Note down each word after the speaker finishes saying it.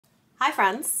Hi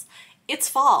friends! It's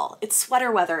fall, it's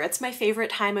sweater weather, it's my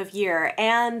favorite time of year,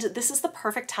 and this is the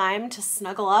perfect time to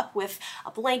snuggle up with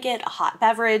a blanket, a hot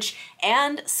beverage,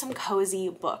 and some cozy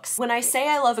books. When I say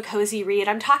I love a cozy read,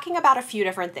 I'm talking about a few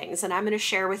different things, and I'm going to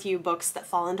share with you books that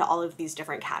fall into all of these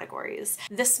different categories.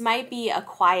 This might be a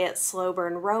quiet, slow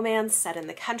burn romance set in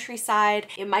the countryside,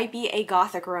 it might be a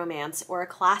gothic romance or a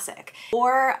classic,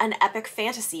 or an epic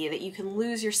fantasy that you can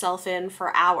lose yourself in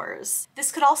for hours.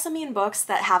 This could also mean books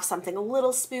that have something a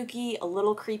little spooky, a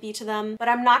little creepy to them, but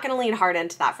I'm not going to lean hard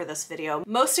into that for this video.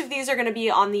 Most of these are going to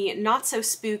be on the not so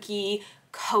spooky,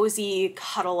 cozy,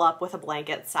 cuddle up with a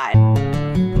blanket side.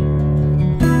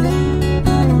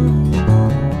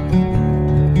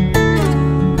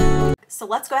 So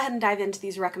let's go ahead and dive into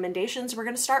these recommendations. We're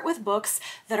going to start with books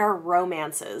that are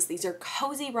romances. These are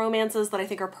cozy romances that I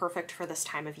think are perfect for this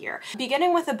time of year.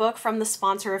 Beginning with a book from the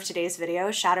sponsor of today's video,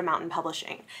 Shadow Mountain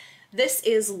Publishing. This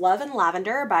is Love and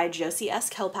Lavender by Josie S.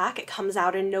 Kilpack. It comes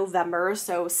out in November,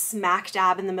 so smack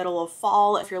dab in the middle of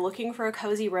fall. If you're looking for a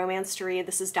cozy romance to read,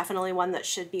 this is definitely one that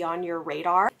should be on your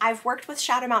radar. I've worked with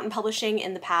Shadow Mountain Publishing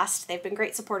in the past. They've been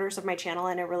great supporters of my channel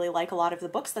and I really like a lot of the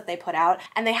books that they put out.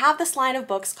 And they have this line of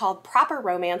books called Proper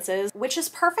Romances, which is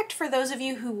perfect for those of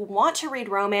you who want to read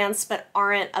romance but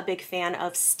aren't a big fan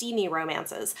of steamy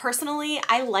romances. Personally,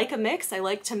 I like a mix. I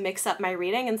like to mix up my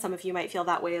reading, and some of you might feel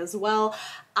that way as well.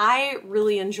 I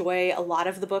really enjoy a lot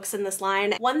of the books in this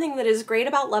line. One thing that is great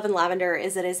about Love and Lavender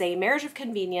is it is a marriage of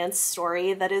convenience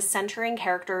story that is centering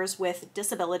characters with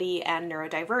disability and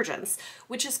neurodivergence,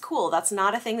 which is cool. That's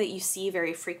not a thing that you see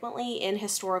very frequently in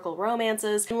historical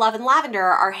romances. In Love and Lavender,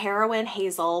 our heroine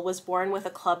Hazel was born with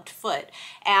a clubbed foot,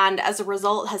 and as a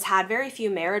result has had very few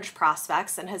marriage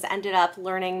prospects and has ended up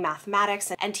learning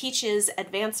mathematics and teaches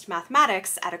advanced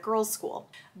mathematics at a girls' school.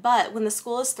 But when the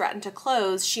school is threatened to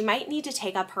close, she might need to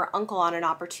take up her uncle on an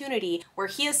opportunity where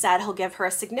he has said he'll give her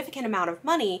a significant amount of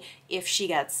money if she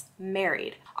gets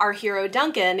married. Our hero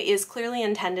Duncan is clearly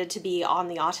intended to be on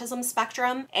the autism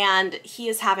spectrum, and he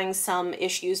is having some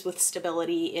issues with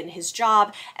stability in his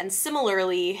job, and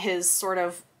similarly his sort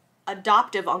of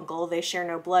adoptive uncle, they share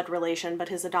no blood relation, but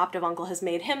his adoptive uncle has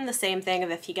made him the same thing of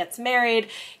if he gets married,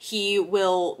 he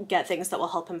will get things that will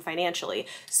help him financially.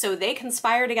 So they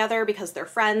conspire together because they're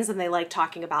friends and they like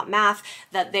talking about math,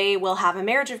 that they will have a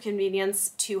marriage of convenience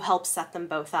to help set them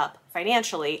both up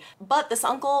financially. But this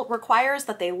uncle requires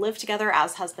that they live together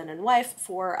as husband and wife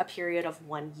for a period of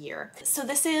 1 year. So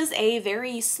this is a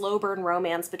very slow burn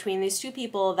romance between these two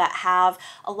people that have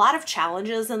a lot of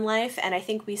challenges in life, and I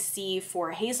think we see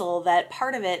for Hazel that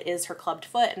part of it is her clubbed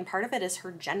foot and part of it is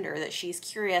her gender, that she's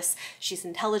curious, she's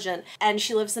intelligent, and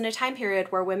she lives in a time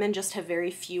period where women just have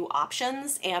very few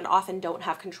options and often don't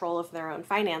have control of their own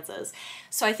finances.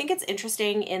 So I think it's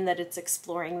interesting in that it's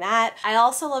exploring that. I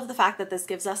also love the fact that this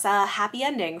gives us a happy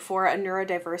ending for a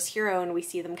neurodiverse hero and we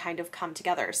see them kind of come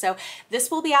together. So this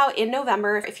will be out in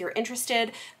November. If you're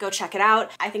interested, go check it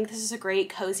out. I think this is a great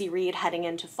cozy read heading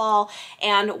into fall.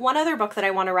 And one other book that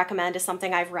I want to recommend is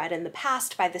something I've read in the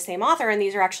past by the same author, and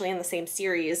these are actually in the same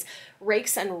series.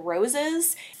 Rakes and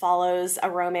Roses follows a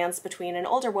romance between an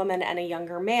older woman and a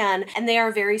younger man, and they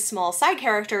are very small side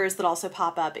characters that also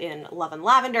pop up in Love and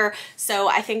Lavender. So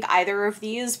I think either of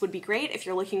these would be great if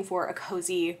you're looking for a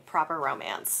cozy, proper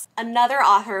romance. Another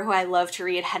author who I love to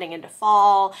read heading into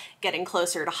fall, getting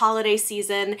closer to holiday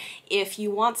season, if you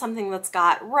want something that's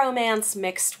got romance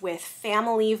mixed with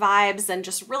family vibes and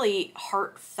just really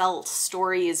heartfelt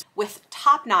stories with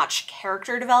top-notch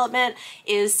character development,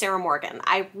 is Sarah Morgan.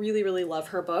 I really love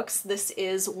her books. This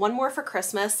is One More for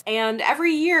Christmas, and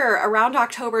every year around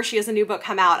October she has a new book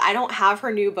come out. I don't have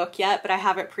her new book yet, but I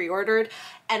have it pre-ordered,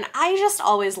 and I just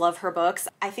always love her books.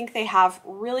 I think they have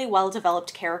really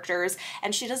well-developed characters,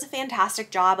 and she does a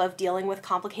fantastic job of dealing with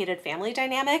complicated family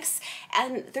dynamics,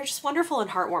 and they're just wonderful and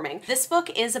heartwarming. This book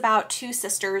is about two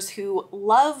sisters who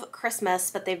love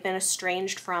Christmas, but they've been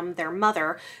estranged from their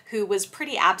mother, who was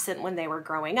pretty absent when they were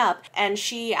growing up, and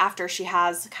she, after she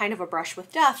has kind of a brush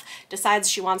with death, decides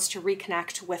she wants to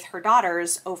reconnect with her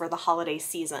daughters over the holiday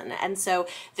season. And so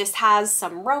this has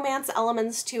some romance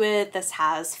elements to it, this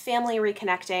has family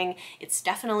reconnecting, it's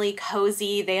definitely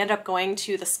cozy. They end up going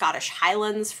to the Scottish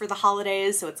Highlands for the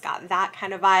holidays, so it's got that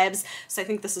kind of vibes, so I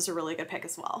think this is a really good pick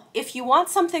as well. If you want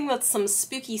something that's some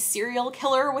spooky serial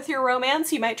killer with your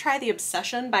romance, you might try The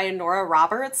Obsession by Nora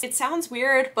Roberts. It sounds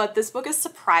weird, but this book is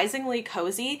surprisingly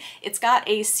cozy. It's got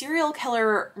a serial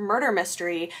killer murder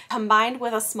mystery combined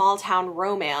with a small town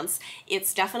romance.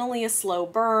 It's definitely a slow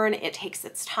burn, it takes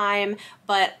its time,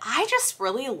 but I just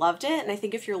really loved it, and I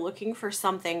think if you're looking for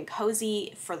something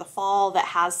cozy for the fall that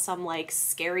has some like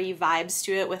scary vibes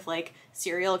to it with like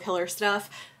serial killer stuff,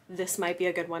 this might be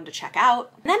a good one to check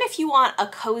out. And then if you want a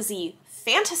cozy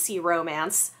fantasy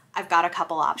romance, I've got a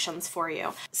couple options for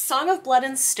you. Song of Blood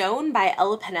and Stone by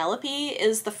Ella Penelope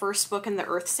is the first book in the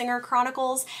Earthsinger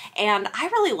Chronicles, and I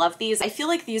really love these. I feel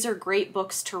like these are great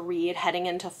books to read heading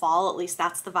into fall, at least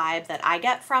that's the vibe that I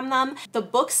get from them. The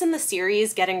books in the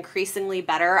series get increasingly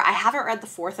better. I haven't read the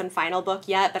fourth and final book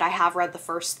yet, but I have read the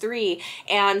first three,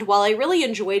 and while I really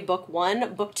enjoyed book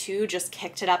one, book two just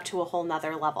kicked it up to a whole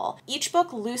nother level. Each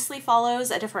book loosely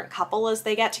follows a different couple as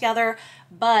they get together,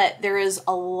 but there is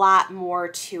a lot more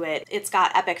to it. It's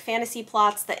got epic fantasy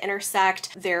plots that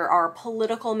intersect, there are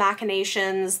political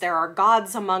machinations, there are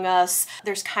gods among us,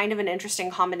 there's kind of an interesting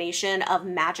combination of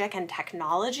magic and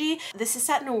technology. This is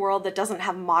set in a world that doesn't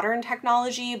have modern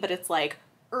technology, but it's like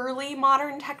early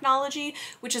modern technology,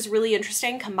 which is really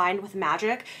interesting combined with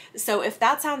magic. So if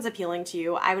that sounds appealing to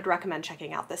you, I would recommend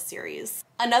checking out this series.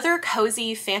 Another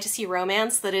cozy fantasy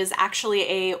romance that is actually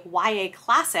a YA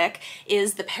classic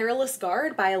is The Perilous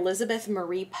Guard by Elizabeth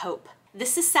Marie Pope.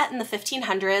 This is set in the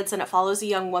 1500s and it follows a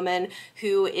young woman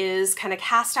who is kind of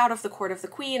cast out of the court of the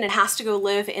queen and has to go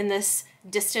live in this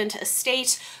distant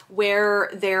estate where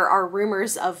there are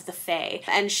rumors of the Fae,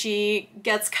 and she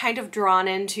gets kind of drawn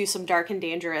into some dark and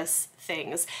dangerous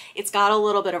things. It's got a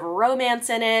little bit of a romance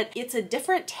in it. It's a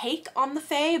different take on the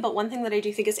Fae, but one thing that I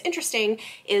do think is interesting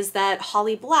is that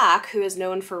Holly Black, who is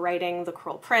known for writing The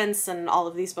Cruel Prince and all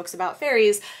of these books about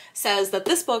fairies, says that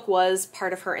this book was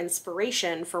part of her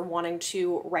inspiration for wanting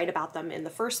to write about them in the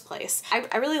first place.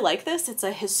 I really like this. It's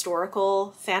a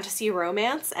historical fantasy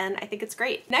romance and I think it's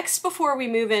great. Next, before we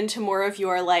move into more of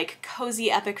your like cozy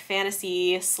epic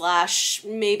fantasy slash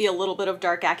maybe a little bit of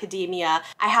dark academia,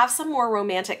 I have some more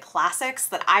romantic classics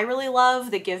that I really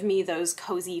love that give me those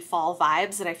cozy fall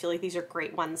vibes, and I feel like these are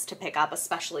great ones to pick up,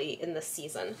 especially in this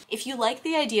season. If you like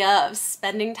the idea of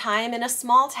spending time in a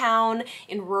small town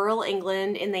in rural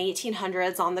England in the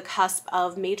 1800s on the cusp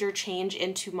of major change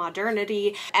into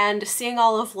modernity and seeing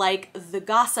all of like the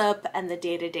gossip and the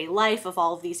day-to-day life of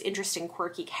all of these interesting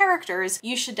quirky characters,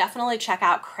 you should definitely check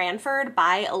out Cranford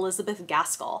by Elizabeth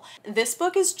Gaskell. This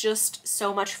book is just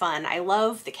so much fun. I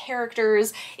love the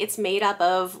characters. It's made up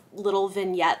of little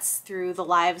vignettes through the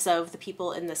lives of the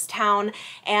people in this town,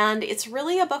 and it's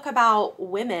really a book about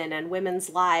women and women's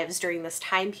lives during this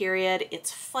time period.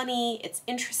 It's funny, it's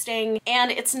interesting, and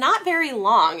it's not very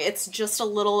long. It's just a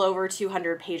little over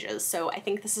 200 pages, so I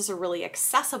think this is a really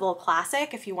accessible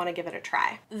classic if you want to give it a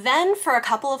try. Then for a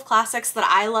couple of classics that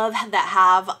I love that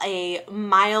have a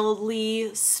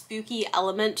mildly spooky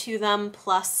element to them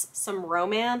plus some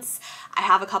romance, I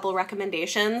have a couple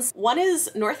recommendations. One is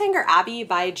Northanger Abbey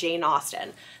by Jane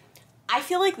Austen. I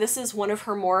feel like this is one of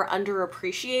her more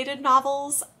underappreciated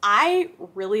novels. I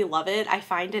really love it. I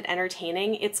find it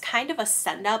entertaining. It's kind of a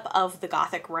send-up of the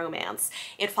Gothic romance.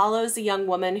 It follows a young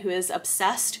woman who is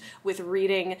obsessed with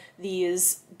reading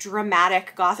these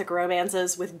dramatic Gothic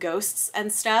romances with ghosts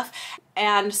and stuff.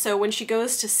 And so when she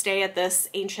goes to stay at this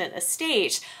ancient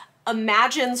estate,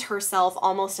 imagines herself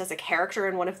almost as a character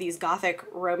in one of these Gothic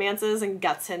romances and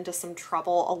gets into some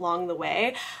trouble along the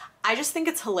way. I just think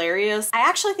it's hilarious. I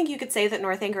actually think you could say that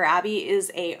Northanger Abbey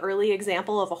is an early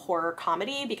example of a horror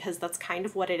comedy because that's kind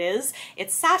of what it is.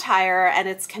 It's satire and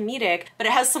it's comedic, but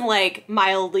it has some like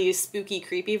mildly spooky,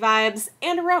 creepy vibes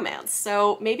and a romance.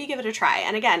 So maybe give it a try.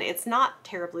 And again, it's not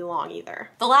terribly long either.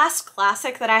 The last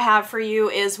classic that I have for you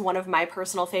is one of my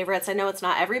personal favorites. I know it's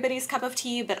not everybody's cup of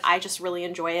tea, but I just really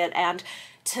enjoy it. And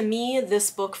to me, this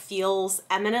book feels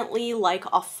eminently like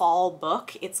a fall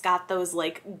book. It's got those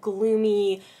like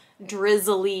gloomy,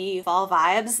 drizzly fall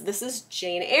vibes. This is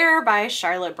Jane Eyre by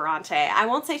Charlotte Bronte. I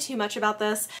won't say too much about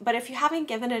this, but if you haven't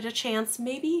given it a chance,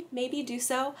 maybe do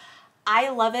so. I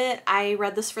love it. I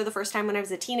read this for the first time when I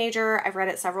was a teenager. I've read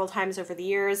it several times over the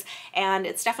years, and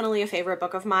it's definitely a favorite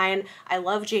book of mine. I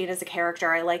love Jane as a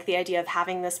character. I like the idea of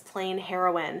having this plain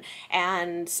heroine,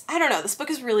 and I don't know, this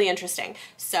book is really interesting.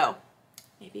 So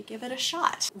maybe give it a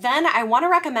shot. Then I want to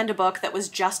recommend a book that was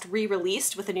just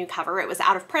re-released with a new cover. It was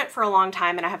out of print for a long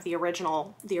time and I have the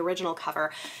original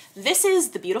cover. This is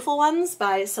The Beautiful Ones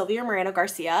by Sylvia Moreno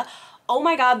Garcia. Oh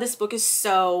my god, this book is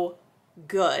so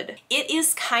good. It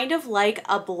is kind of like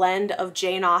a blend of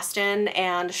Jane Austen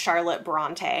and Charlotte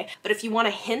Bronte, but if you want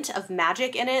a hint of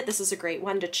magic in it, this is a great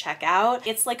one to check out.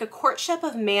 It's like a courtship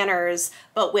of manners,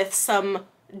 but with some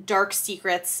dark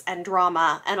secrets and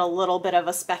drama and a little bit of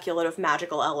a speculative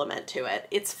magical element to it.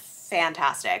 It's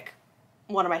fantastic.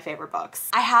 One of my favorite books.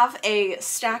 I have a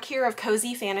stack here of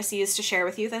cozy fantasies to share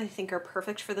with you that I think are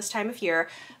perfect for this time of year,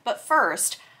 but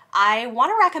first, I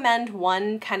want to recommend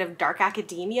one kind of dark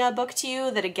academia book to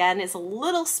you that again is a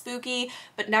little spooky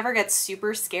but never gets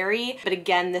super scary, but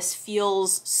again this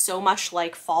feels so much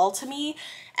like fall to me,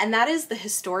 and that is The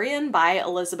Historian by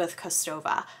Elizabeth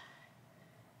Kostova.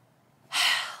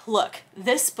 Look,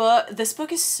 this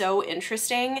book is so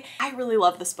interesting. I really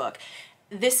love this book.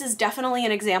 This is definitely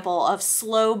an example of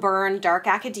slow burn dark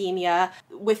academia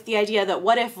with the idea that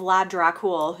what if Vlad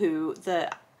Dracul, who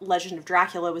the Legend of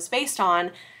Dracula was based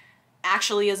on,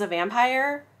 actually is a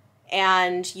vampire,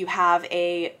 and you have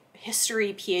a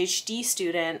history PhD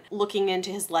student looking into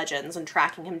his legends and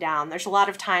tracking him down. There's a lot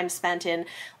of time spent in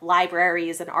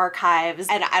libraries and archives,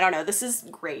 and I don't know, this is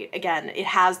great. Again, it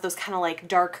has those kind of like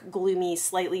dark, gloomy,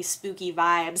 slightly spooky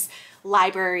vibes,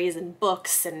 libraries and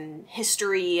books and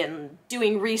history and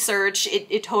doing research.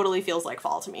 It totally feels like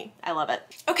fall to me. I love it.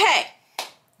 Okay.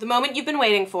 The moment you've been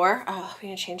waiting for. Oh, we're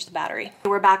gonna change the battery.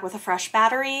 We're back with a fresh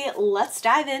battery. Let's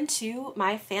dive into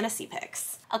my fantasy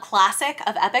picks. A classic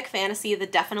of epic fantasy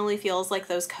that definitely feels like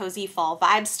those cozy fall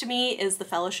vibes to me is The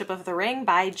Fellowship of the Ring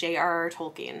by J.R.R.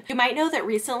 Tolkien. You might know that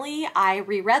recently I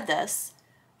reread this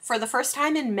for the first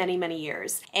time in many, many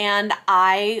years, and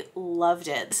I loved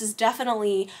it. This is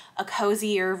definitely a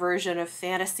cozier version of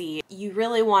fantasy. You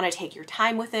really want to take your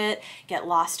time with it, get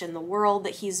lost in the world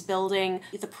that he's building.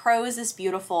 The prose is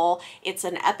beautiful. It's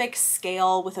an epic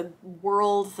scale with a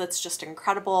world that's just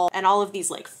incredible, and all of these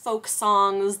like folk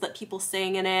songs that people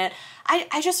sing in it.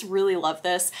 I just really love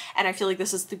this, and I feel like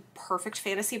this is the perfect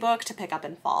fantasy book to pick up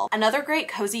in fall. Another great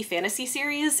cozy fantasy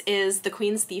series is the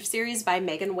Queen's Thief series by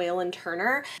Megan Whalen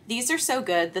Turner. These are so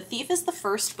good. The Thief is the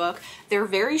first book. They're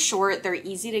very short, they're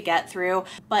easy to get through,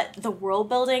 but the world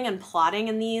building and plotting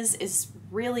in these is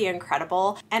really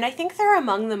incredible, and I think they're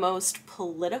among the most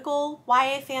political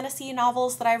YA fantasy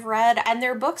novels that I've read, and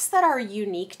they're books that are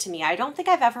unique to me. I don't think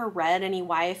I've ever read any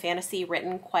YA fantasy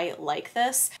written quite like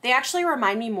this. They actually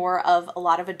remind me more of a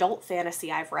lot of adult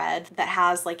fantasy I've read that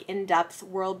has like in-depth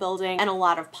world building and a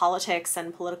lot of politics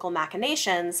and political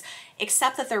machinations,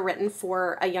 except that they're written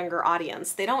for a younger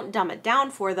audience. They don't dumb it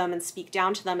down for them and speak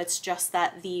down to them. It's just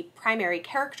that the primary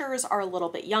characters are a little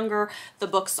bit younger, the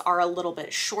books are a little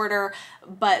bit shorter,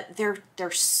 but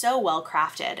they're so well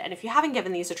crafted. And if you haven't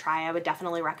given these a try, I would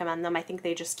definitely recommend them. I think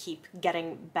they just keep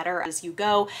getting better as you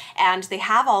go. And they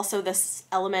have also this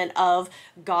element of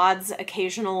God's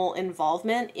occasional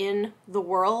involvement in the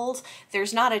world.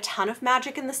 There's not a ton of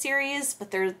magic in the series, but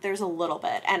there's a little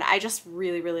bit. And I just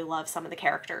really, really love some of the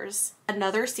characters.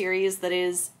 Another series that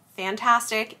is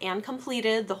fantastic and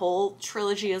completed, the whole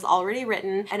trilogy is already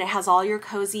written, and it has all your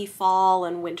cozy fall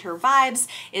and winter vibes,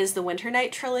 is the Winter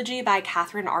Night trilogy by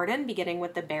Catherine Arden, beginning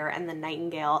with The Bear and the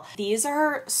Nightingale. These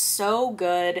are so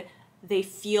good. They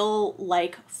feel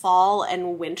like fall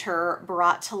and winter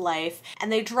brought to life,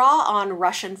 and they draw on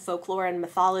Russian folklore and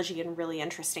mythology in really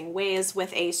interesting ways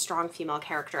with a strong female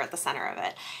character at the center of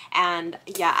it. And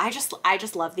yeah, I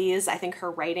just love these. I think her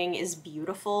writing is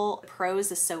beautiful.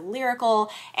 Prose is so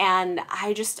lyrical, and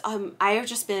I have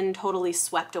just been totally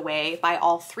swept away by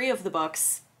all three of the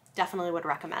books. Definitely would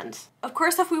recommend. Of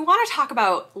course, if we want to talk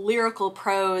about lyrical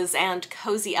prose and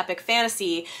cozy epic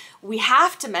fantasy, we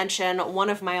have to mention one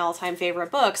of my all-time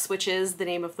favorite books, which is The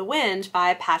Name of the Wind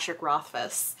by Patrick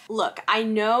Rothfuss. Look, I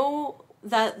know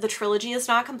that the trilogy is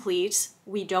not complete.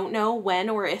 We don't know when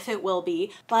or if it will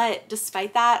be, but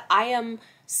despite that, I am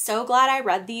so glad I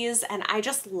read these, and I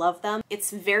just love them.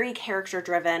 It's very character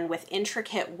driven with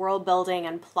intricate world building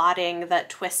and plotting that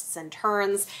twists and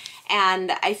turns,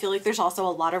 and I feel like there's also a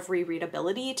lot of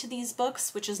rereadability to these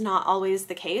books, which is not always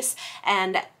the case,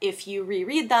 and if you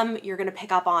reread them, you're going to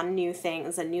pick up on new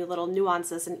things and new little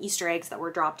nuances and Easter eggs that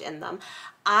were dropped in them.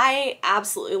 I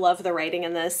absolutely love the writing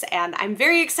in this, and I'm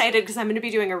very excited because I'm going to be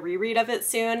doing a reread of it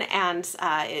soon, and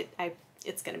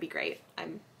it's going to be great.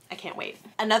 I can't wait.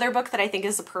 Another book that I think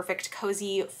is a perfect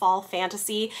cozy fall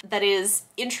fantasy that is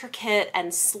intricate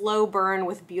and slow burn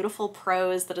with beautiful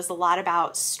prose that is a lot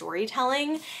about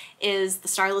storytelling is The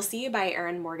Starless Sea by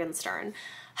Erin Morgenstern.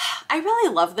 I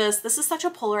really love this. This is such a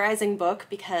polarizing book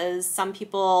because some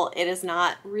people, it is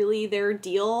not really their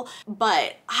deal,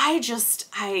 but I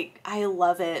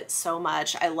love it so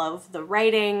much. I love the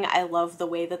writing. I love the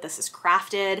way that this is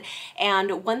crafted.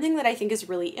 And one thing that I think is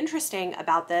really interesting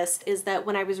about this is that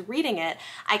when I was reading it,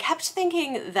 I kept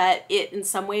thinking that it in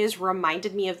some ways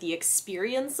reminded me of the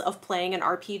experience of playing an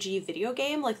RPG video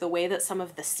game. Like the way that some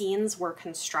of the scenes were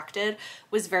constructed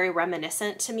was very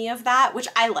reminiscent to me of that, which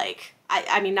I like.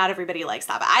 I mean, not everybody likes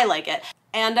that, but I like it.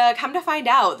 And come to find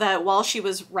out that while she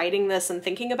was writing this and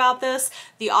thinking about this,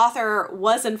 the author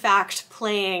was in fact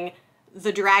playing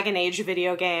the Dragon Age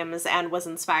video games and was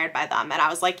inspired by them. And I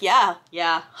was like, yeah,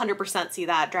 100% see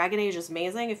that. Dragon Age is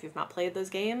amazing. If you've not played those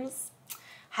games,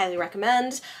 highly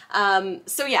recommend.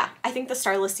 So yeah, I think the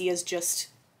Starless Sea is just,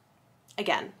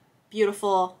 again,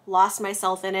 beautiful, lost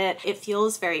myself in it. It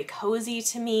feels very cozy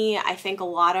to me. I think a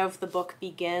lot of the book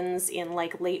begins in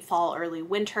like late fall, early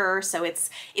winter, so it's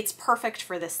perfect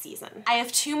for this season. I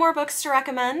have 2 more books to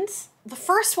recommend. The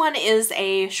first one is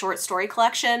a short story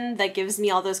collection that gives me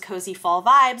all those cozy fall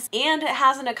vibes, and it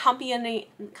has an accompanying,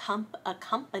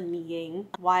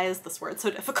 why is this word so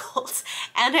difficult?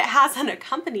 And it has an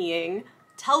accompanying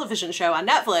television show on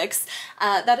Netflix.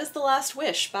 That is The Last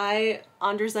Wish by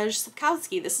Andrzej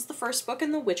Sapkowski. This is the first book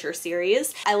in the Witcher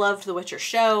series. I loved the Witcher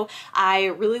show. I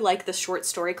really like the short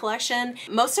story collection.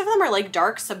 Most of them are like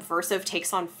dark, subversive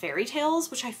takes on fairy tales,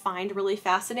 which I find really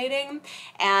fascinating.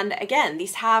 And again,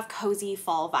 these have cozy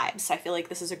fall vibes, so I feel like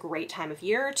this is a great time of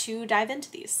year to dive into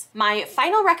these. My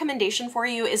final recommendation for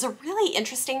you is a really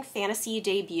interesting fantasy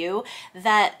debut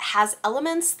that has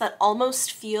elements that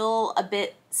almost feel a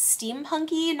bit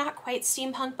steampunky, not quite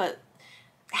steampunk, but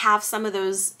have some of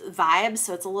those vibes,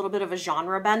 so it's a little bit of a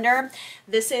genre bender.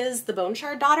 This is The Bone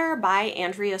Shard Daughter by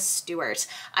Andrea Stewart.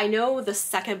 I know the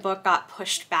second book got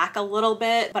pushed back a little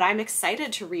bit, but I'm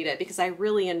excited to read it because I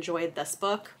really enjoyed this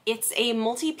book. It's a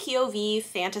multi-POV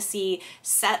fantasy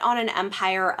set on an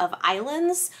empire of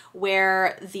islands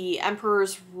where the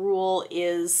emperor's rule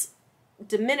is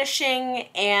diminishing,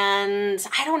 and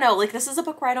I don't know, like, this is a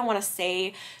book where I don't want to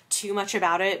say too much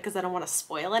about it because I don't want to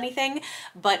spoil anything,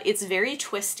 but it's very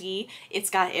twisty. It's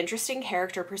got interesting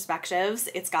character perspectives.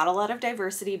 It's got a lot of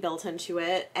diversity built into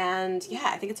it, and yeah,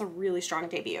 I think it's a really strong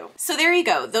debut. So there you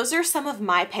go. Those are some of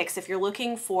my picks if you're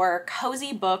looking for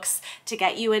cozy books to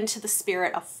get you into the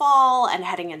spirit of fall and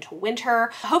heading into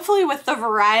winter. Hopefully with the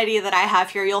variety that I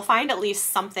have here, you'll find at least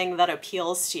something that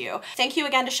appeals to you. Thank you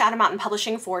again to Shadow Mountain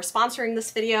Publishing for sponsoring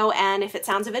this video, and if it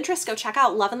sounds of interest, go check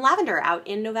out Love and Lavender out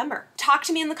in November. Talk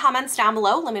to me in the comments down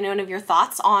below. Let me know any of your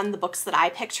thoughts on the books that I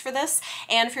picked for this.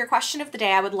 And for your question of the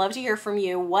day, I would love to hear from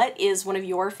you. What is one of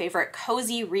your favorite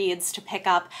cozy reads to pick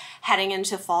up heading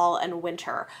into fall and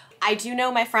winter? I do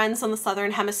know my friends in the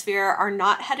Southern Hemisphere are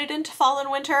not headed into fall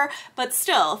and winter, but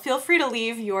still, feel free to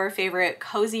leave your favorite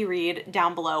cozy read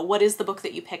down below. What is the book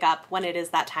that you pick up when it is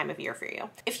that time of year for you?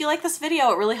 If you like this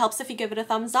video, it really helps if you give it a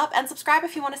thumbs up, and subscribe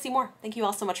if you want to see more. Thank you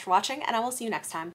all so much for watching, and I will see you next time.